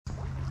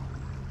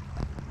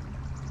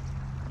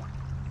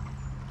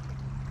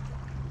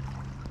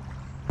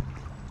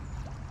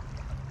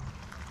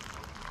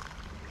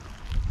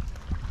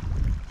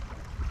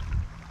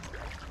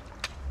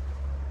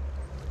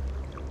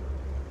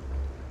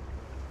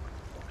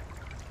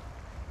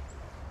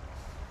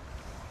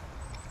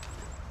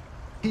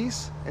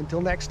Peace.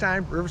 Until next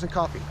time, Rivers and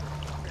Coffee.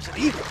 There's an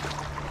eagle.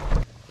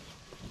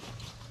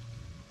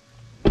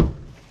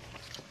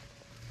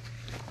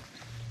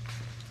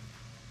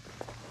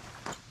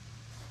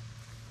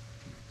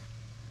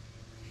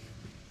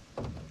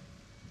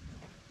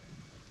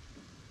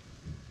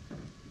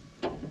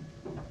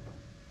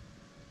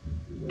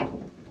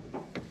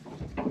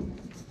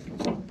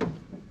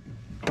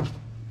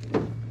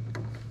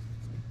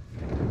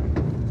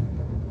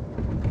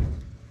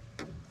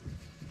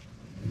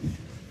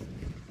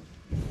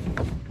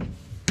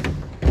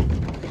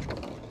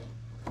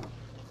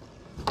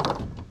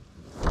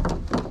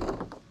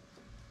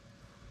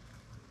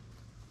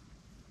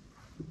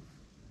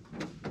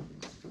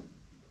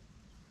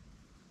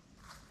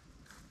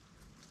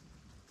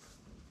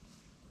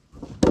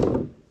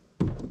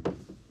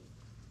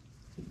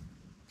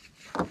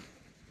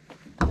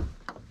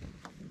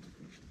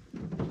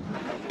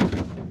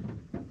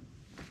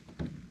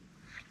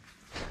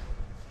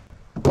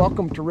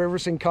 Welcome to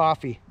Rivers and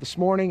Coffee. This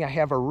morning I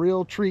have a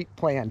real treat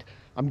planned.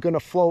 I'm going to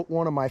float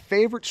one of my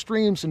favorite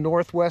streams in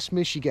northwest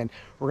Michigan.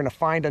 We're going to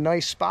find a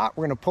nice spot.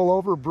 We're going to pull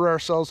over, brew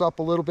ourselves up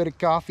a little bit of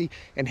coffee,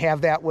 and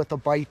have that with a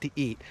bite to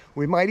eat.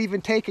 We might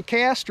even take a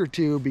cast or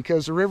two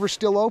because the river's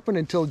still open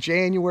until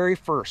January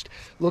 1st.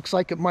 Looks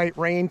like it might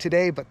rain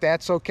today, but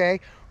that's okay.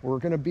 We're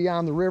going to be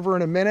on the river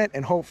in a minute,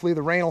 and hopefully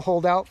the rain will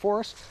hold out for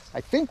us. I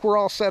think we're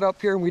all set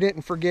up here and we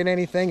didn't forget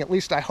anything. At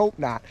least I hope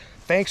not.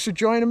 Thanks for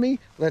joining me.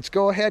 Let's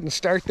go ahead and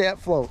start that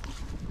float.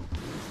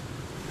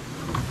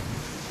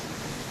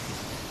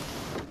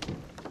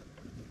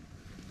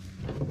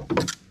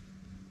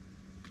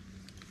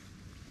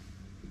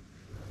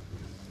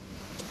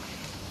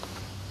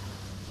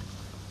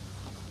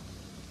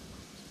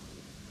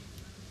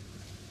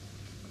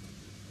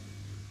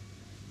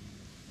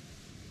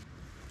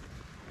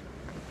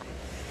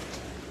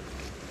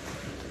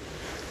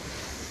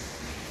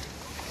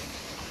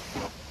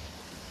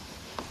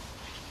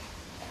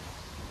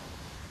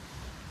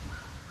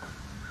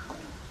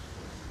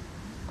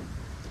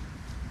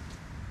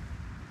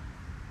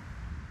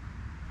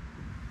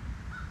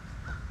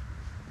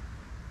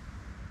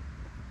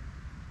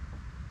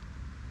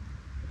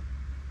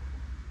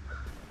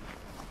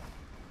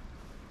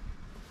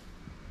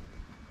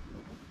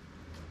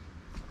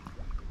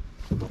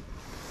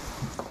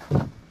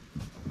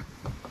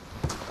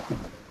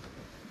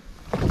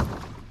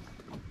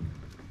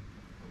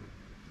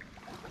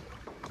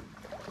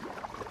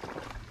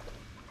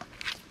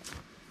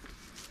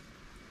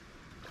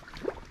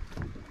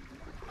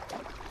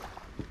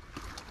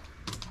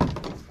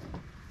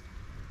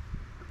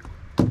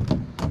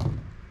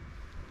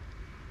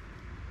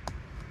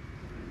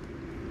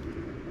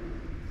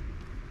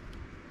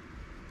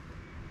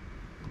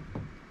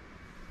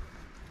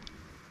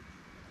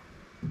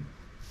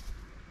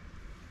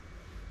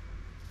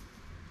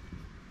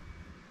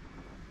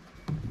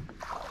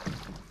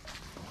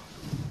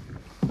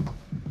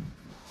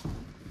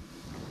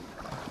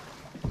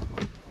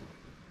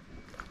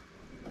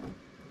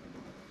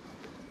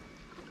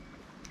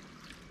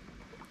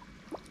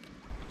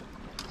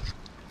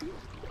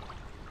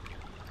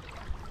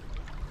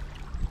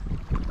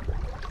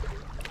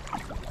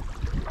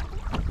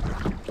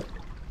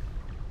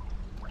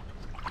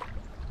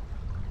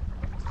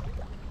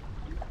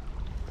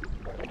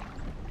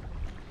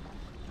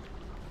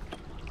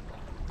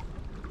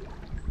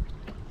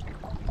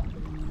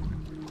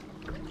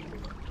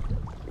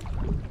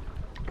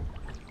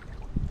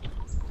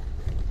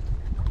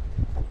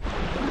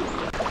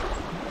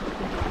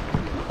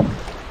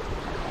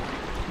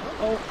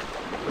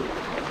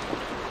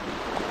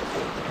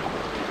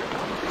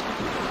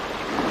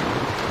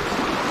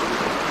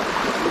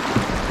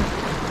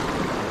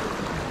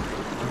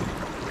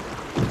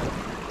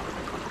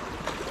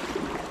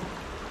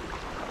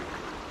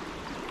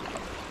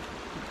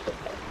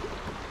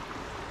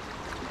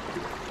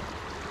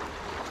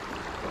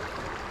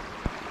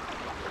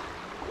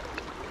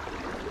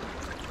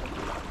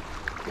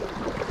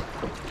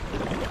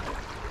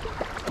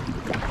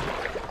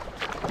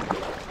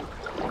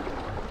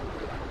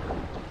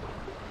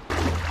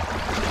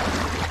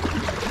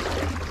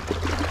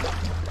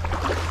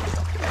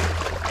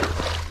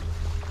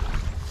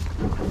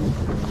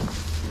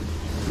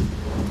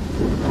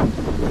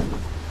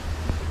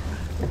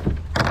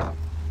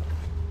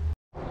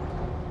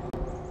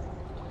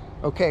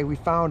 Okay, we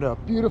found a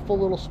beautiful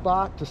little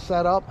spot to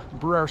set up,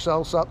 brew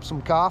ourselves up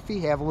some coffee,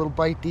 have a little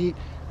bite to eat,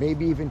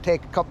 maybe even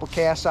take a couple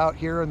casts out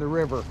here in the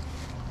river.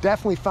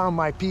 Definitely found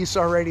my piece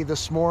already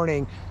this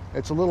morning.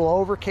 It's a little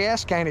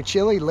overcast, kind of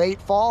chilly,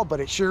 late fall, but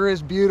it sure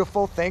is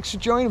beautiful. Thanks for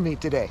joining me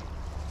today.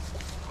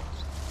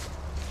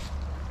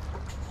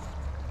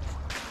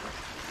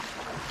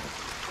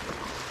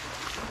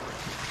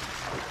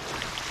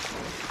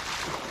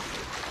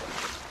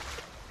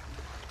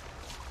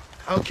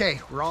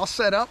 Okay, we're all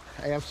set up.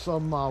 I have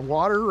some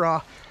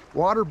water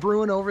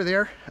brewing over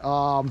there.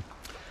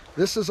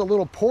 This is a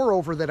little pour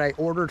over that I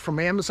ordered from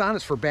Amazon.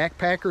 It's for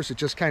backpackers. It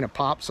just kind of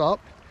pops up.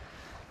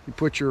 You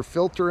put your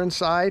filter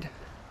inside,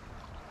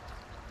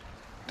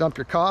 dump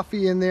your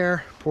coffee in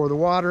there, pour the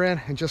water in,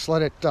 and just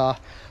let it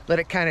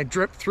kind of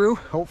drip through.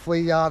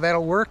 Hopefully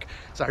that'll work.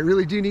 So I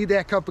really do need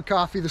that cup of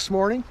coffee this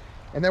morning.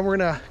 And then we're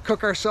gonna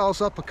cook ourselves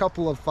up a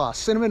couple of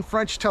cinnamon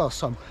French toast.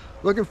 So I'm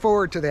looking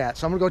forward to that.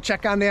 So I'm gonna go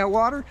check on that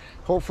water.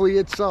 Hopefully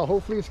it's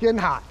getting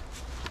hot.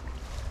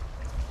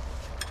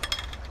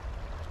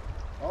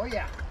 Oh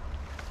yeah,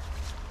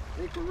 I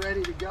think we're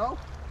ready to go.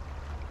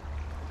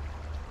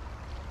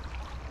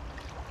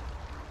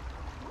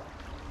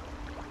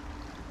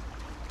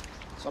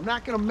 So I'm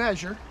not going to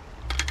measure.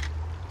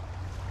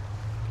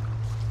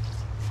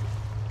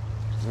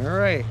 All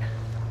right.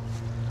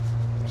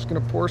 I'm just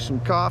going to pour some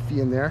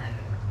coffee in there.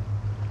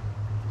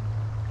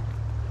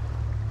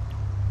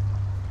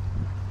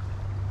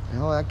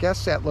 Well, I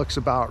guess that looks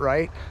about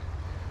right.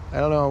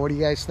 I don't know. What do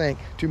you guys think?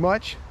 Too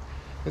much?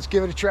 Let's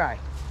give it a try.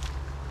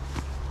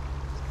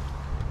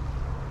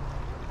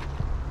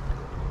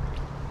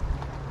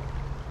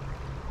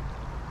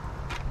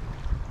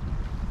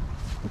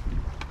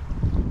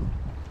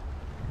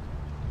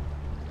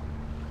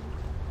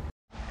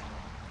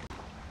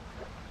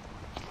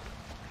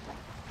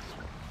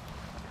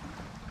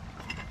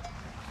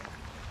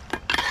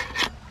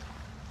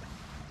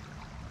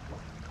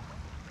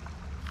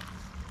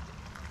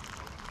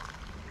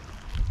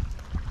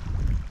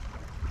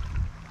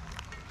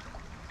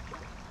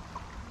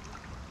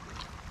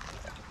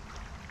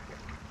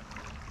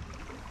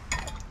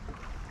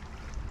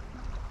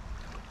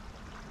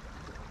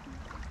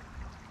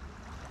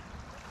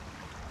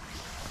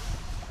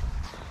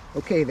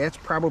 Okay, that's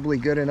probably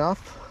good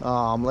enough.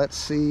 Let's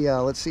see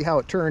how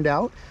it turned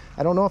out.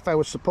 I don't know if I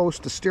was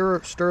supposed to stir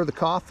the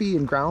coffee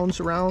and grounds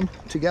around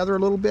together a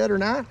little bit or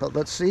not, but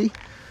let's see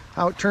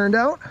how it turned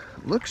out.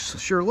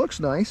 Sure looks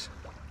nice.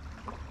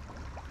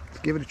 Let's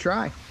give it a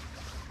try.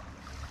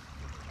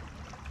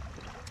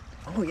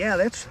 Oh yeah,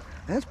 that's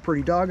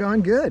pretty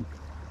doggone good.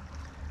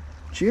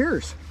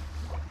 Cheers.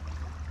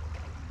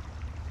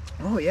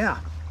 Oh yeah,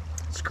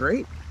 it's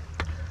great.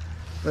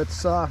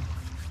 Let's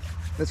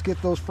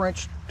get those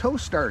French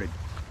toast started.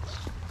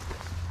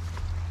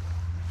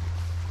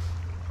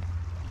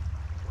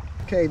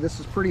 Okay, this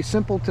is pretty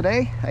simple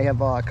today. I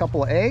have a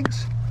couple of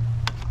eggs.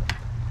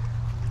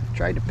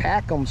 Tried to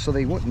pack them so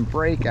they wouldn't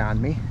break on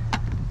me.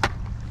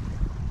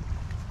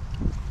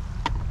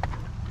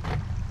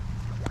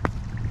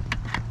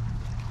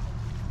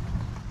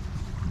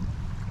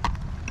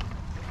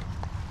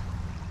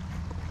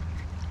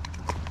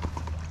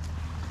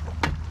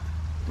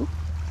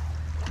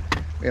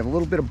 We have a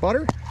little bit of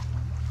butter.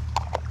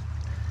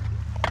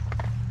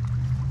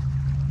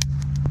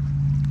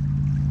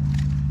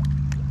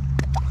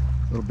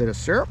 A little bit of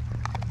syrup,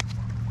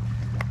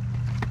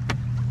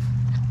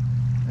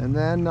 and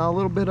then a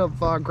little bit of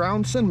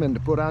ground cinnamon to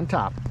put on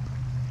top.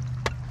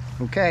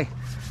 Okay,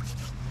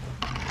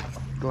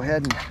 go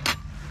ahead and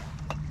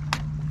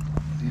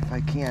see if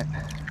I can't.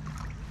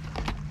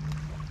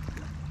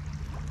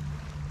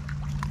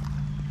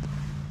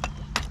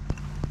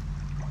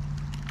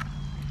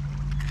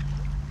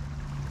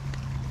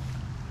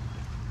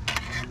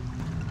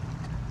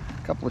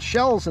 A couple of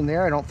shells in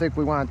there. I don't think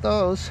we want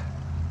those.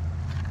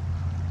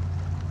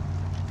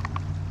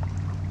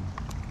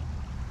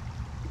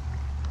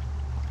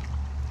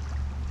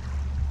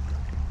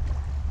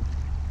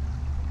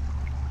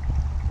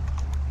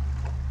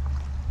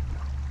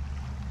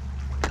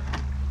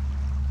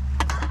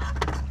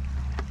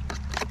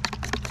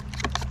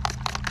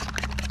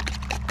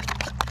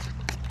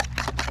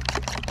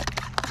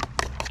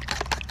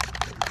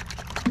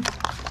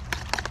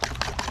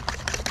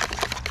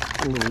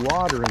 A little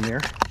water in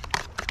there.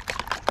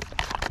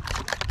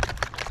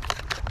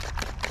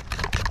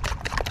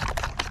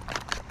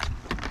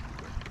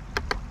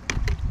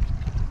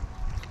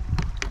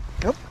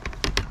 Yep.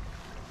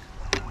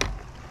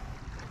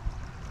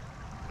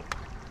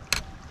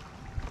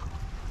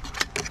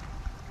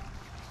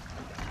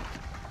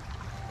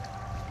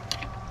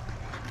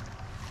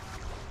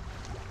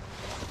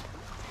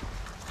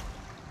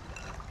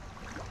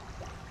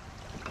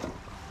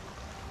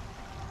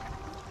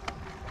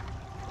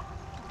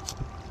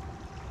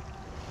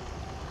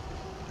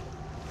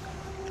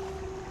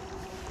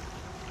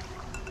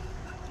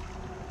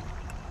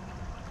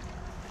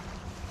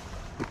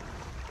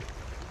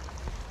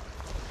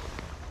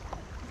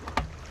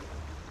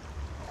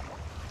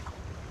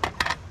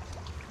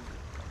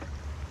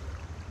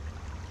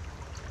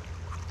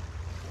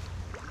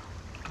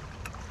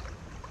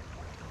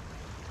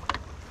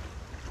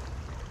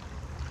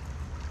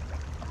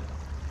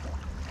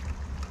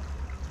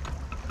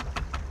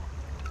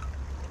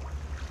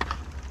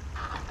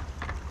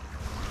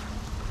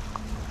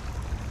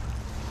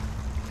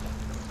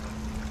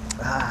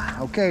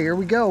 Okay, here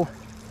we go.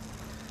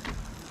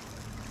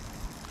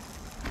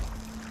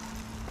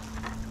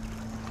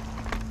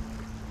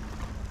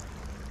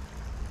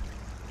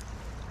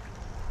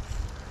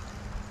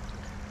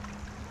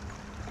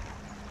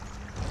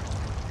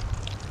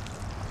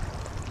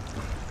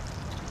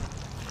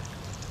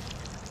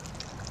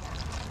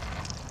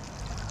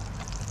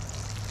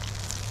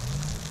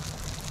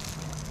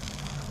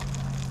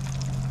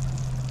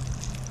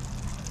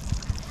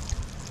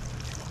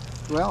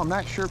 Well, I'm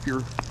not sure if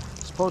you're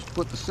supposed to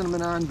put the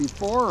cinnamon on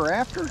before or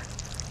after.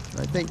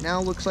 I think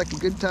now looks like a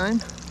good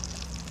time.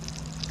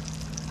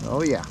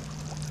 Oh yeah.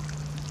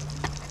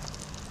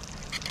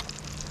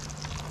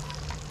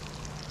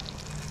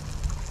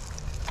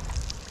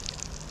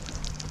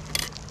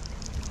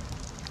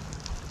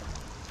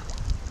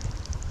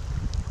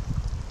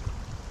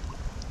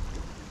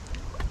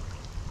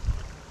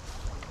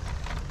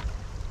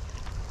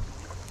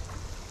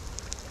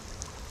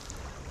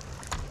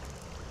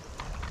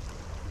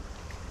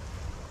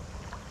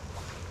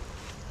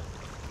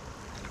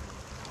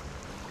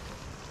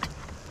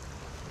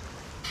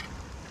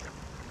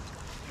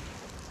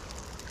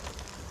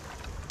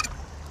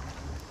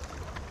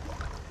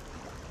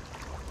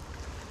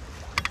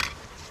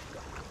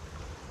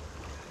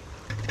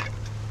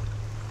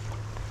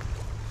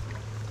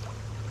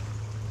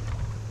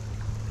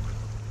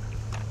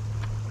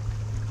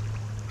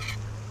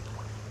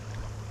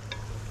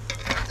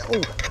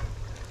 Oh,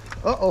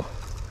 uh-oh.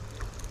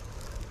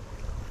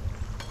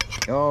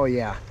 Oh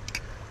yeah.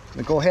 I'm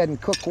gonna go ahead and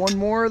cook one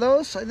more of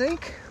those, I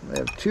think. I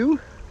have two.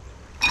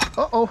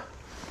 Uh-oh.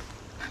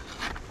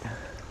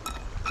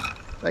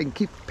 If I can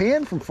keep the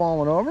pan from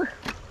falling over.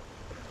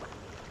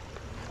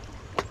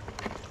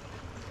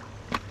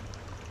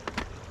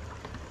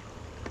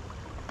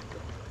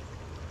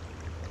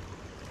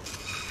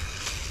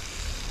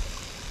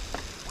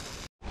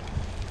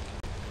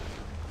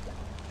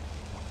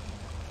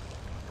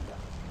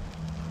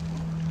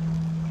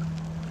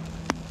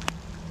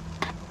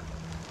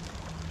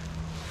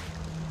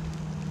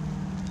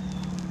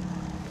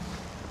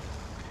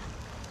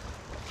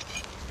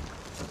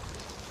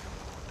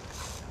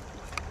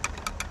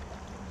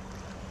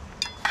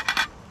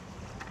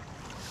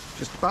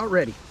 Just about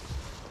ready.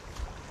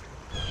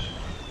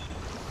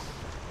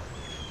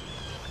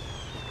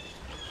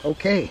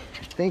 Okay,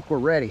 I think we're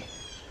ready.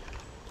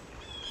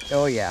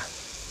 Oh yeah.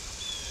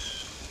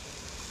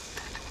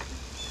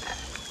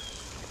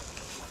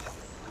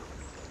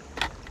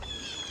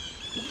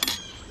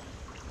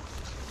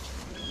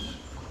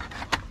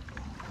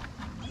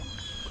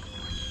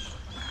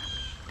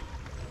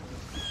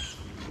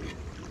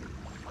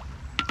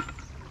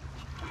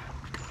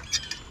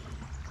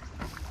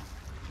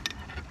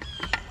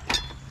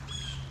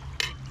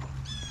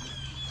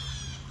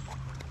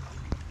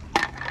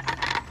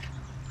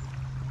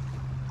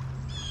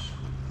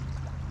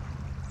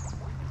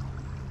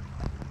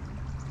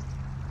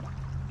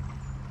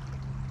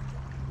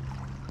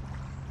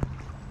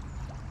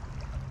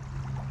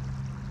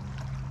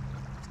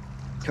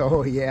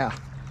 Oh yeah.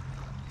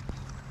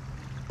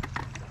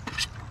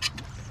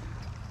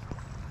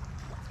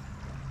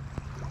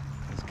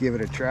 Let's give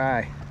it a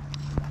try.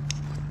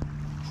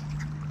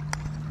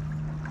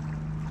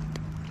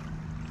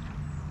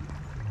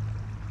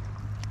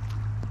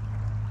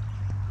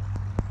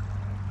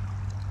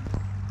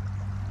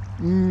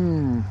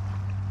 Mmm.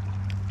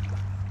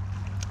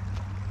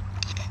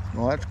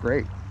 Well, that's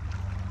great.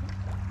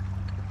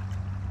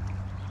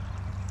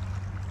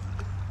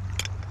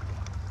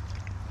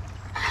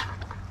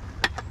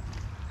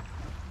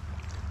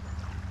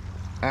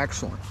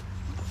 Excellent.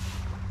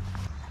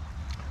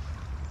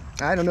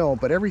 I don't know,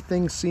 but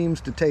everything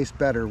seems to taste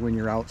better when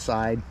you're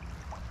outside.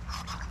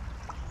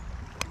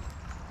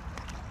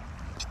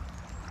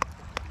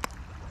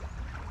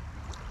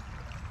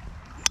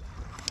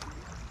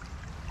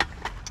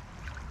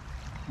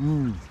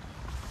 Mmm.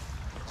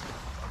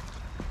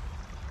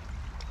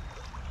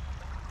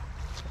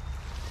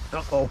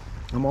 Uh-oh,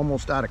 I'm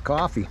almost out of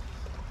coffee.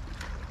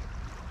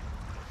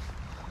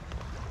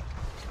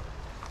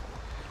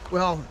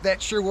 Well,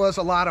 that sure was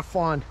a lot of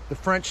fun. The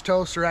French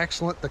toasts are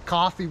excellent. The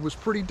coffee was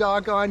pretty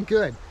doggone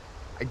good.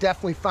 I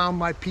definitely found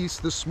my piece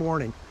this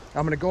morning.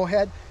 I'm gonna go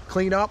ahead,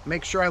 clean up,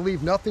 make sure I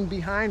leave nothing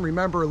behind.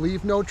 Remember,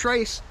 leave no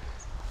trace.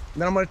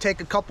 And then I'm gonna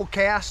take a couple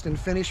casts and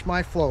finish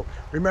my float.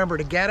 Remember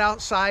to get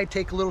outside,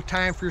 take a little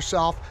time for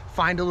yourself,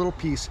 find a little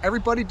peace.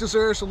 Everybody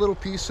deserves a little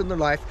peace in their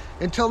life.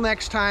 Until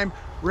next time,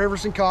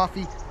 Rivers and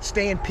Coffee,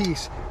 stay in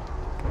peace.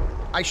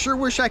 I sure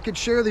wish I could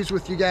share these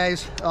with you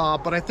guys,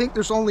 but I think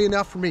there's only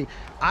enough for me.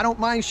 I don't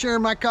mind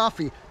sharing my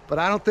coffee, but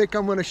I don't think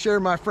I'm gonna share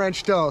my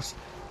French toast.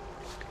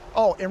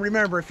 Oh, and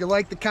remember, if you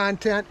like the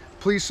content,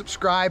 please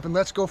subscribe and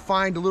let's go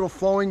find a little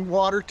flowing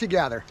water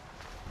together.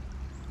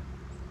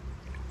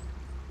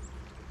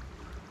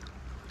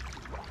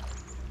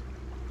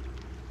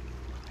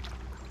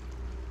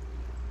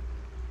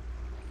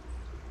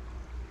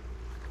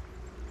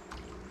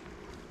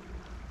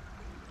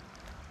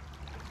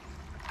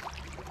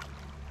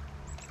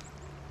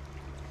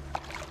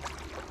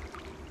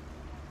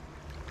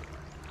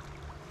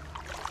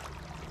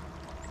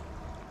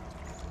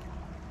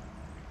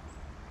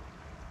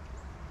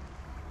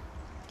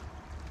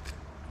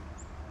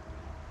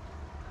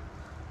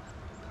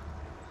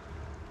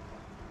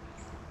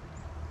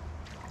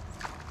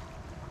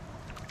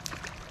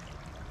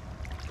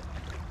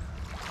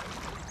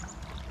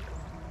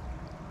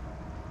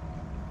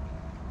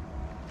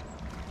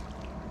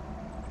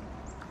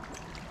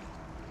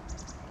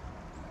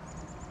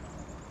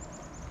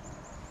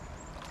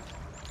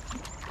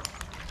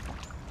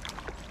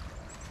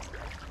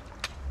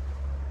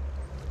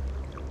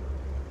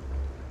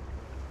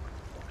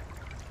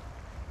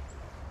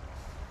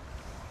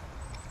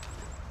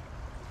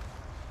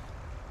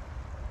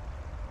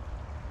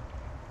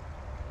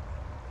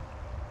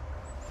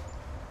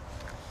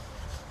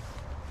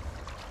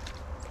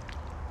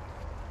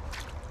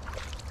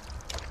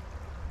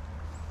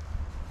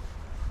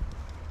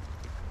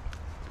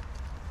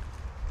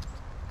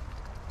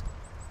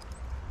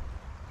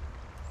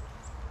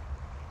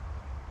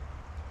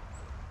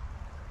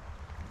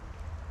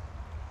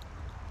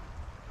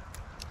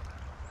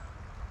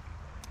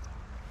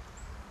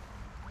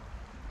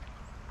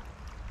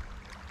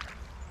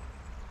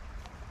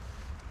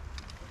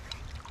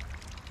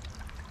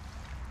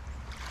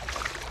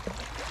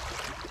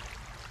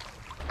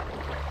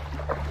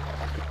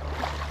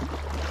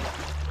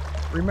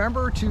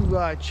 Remember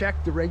to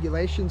check the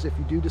regulations if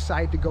you do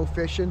decide to go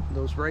fishing.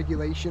 Those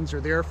regulations are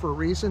there for a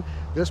reason.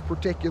 This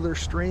particular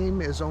stream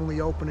is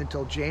only open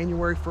until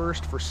January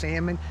 1st for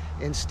salmon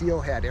and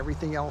steelhead.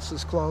 Everything else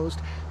is closed.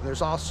 And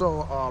there's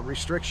also a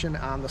restriction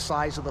on the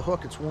size of the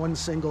hook. It's one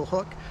single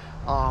hook.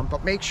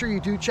 But make sure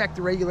you do check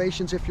the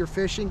regulations if you're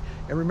fishing.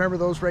 And remember,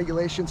 those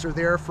regulations are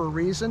there for a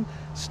reason.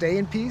 Stay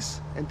in peace.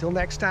 Until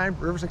next time,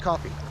 Rivers and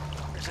Coffee.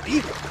 There's an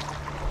eagle.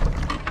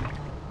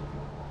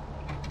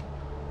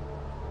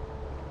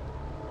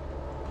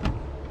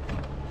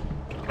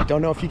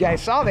 Don't know if you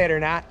guys saw that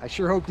or not. I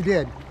sure hope you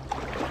did.